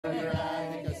Your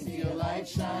eye, I can see a light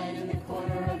shine in the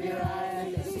corner of your eye.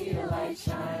 I can see a light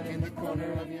shine in the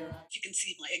corner of your eye. You can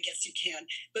see I guess you can.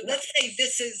 But let's say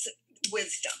this is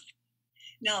wisdom.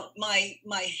 Now, my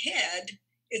head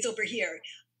is over here.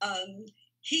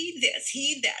 He this,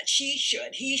 he that, she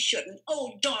should, he shouldn't.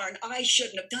 Oh darn, I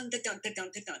shouldn't have done the done the done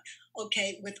the done.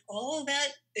 Okay, with all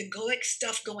that egoic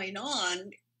stuff going on,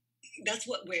 that's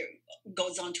what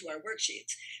goes on to our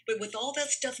worksheets. But with all that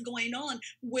stuff going on,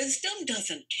 wisdom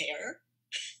doesn't care.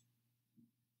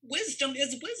 Wisdom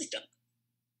is wisdom.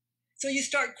 So you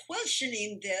start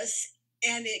questioning this,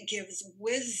 and it gives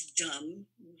wisdom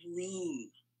room.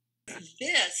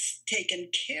 This taken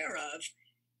care of,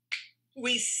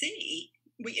 we see,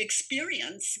 we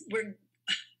experience,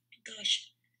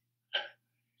 gosh,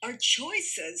 our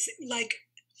choices. Like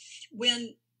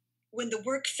when the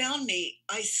work found me,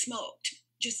 I smoked,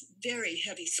 just very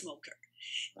heavy smoker.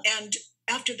 And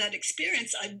after that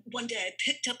experience, one day I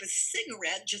picked up a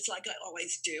cigarette, just like I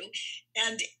always do,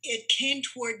 and it came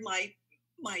toward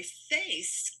my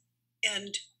face,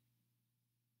 and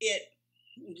it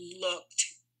looked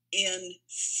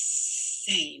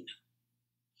insane.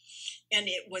 And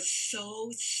it was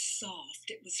so soft.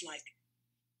 It was like,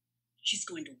 she's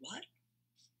going to what?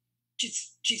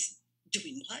 She's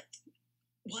doing what?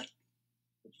 What?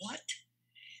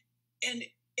 And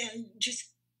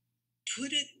just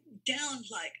put it down.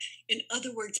 Like, in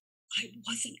other words, I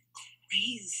wasn't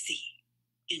crazy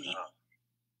anymore.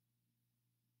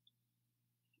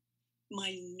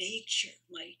 My nature,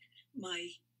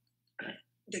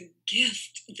 the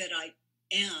gift that I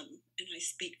am, and I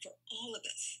speak for all of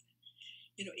us.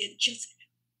 It just,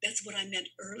 that's what I meant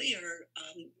earlier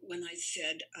when I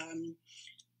said,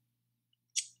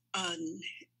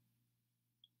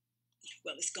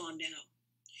 well, it's gone now.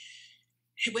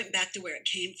 It went back to where it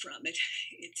came from. It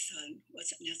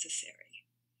wasn't necessary.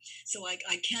 So I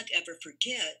can't ever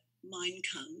forget, mind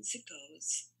comes, it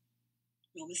goes,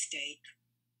 no mistake.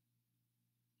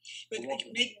 But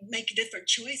make different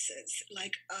choices.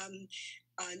 Like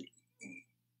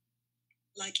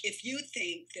if you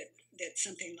think that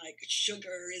something like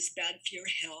sugar is bad for your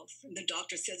health, and the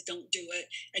doctor says don't do it,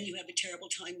 and you have a terrible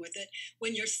time with it,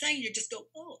 when you're saying, you just go,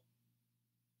 oh,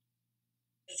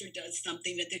 or does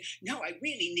something that no, I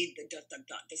really need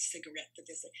the cigarette for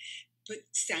this. But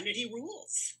sanity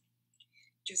rules.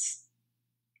 Just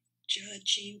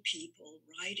judging people,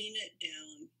 writing it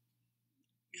down,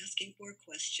 asking for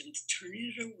questions,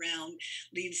 turning it around,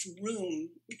 leaves room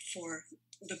for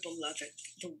the beloved,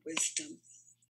 the wisdom.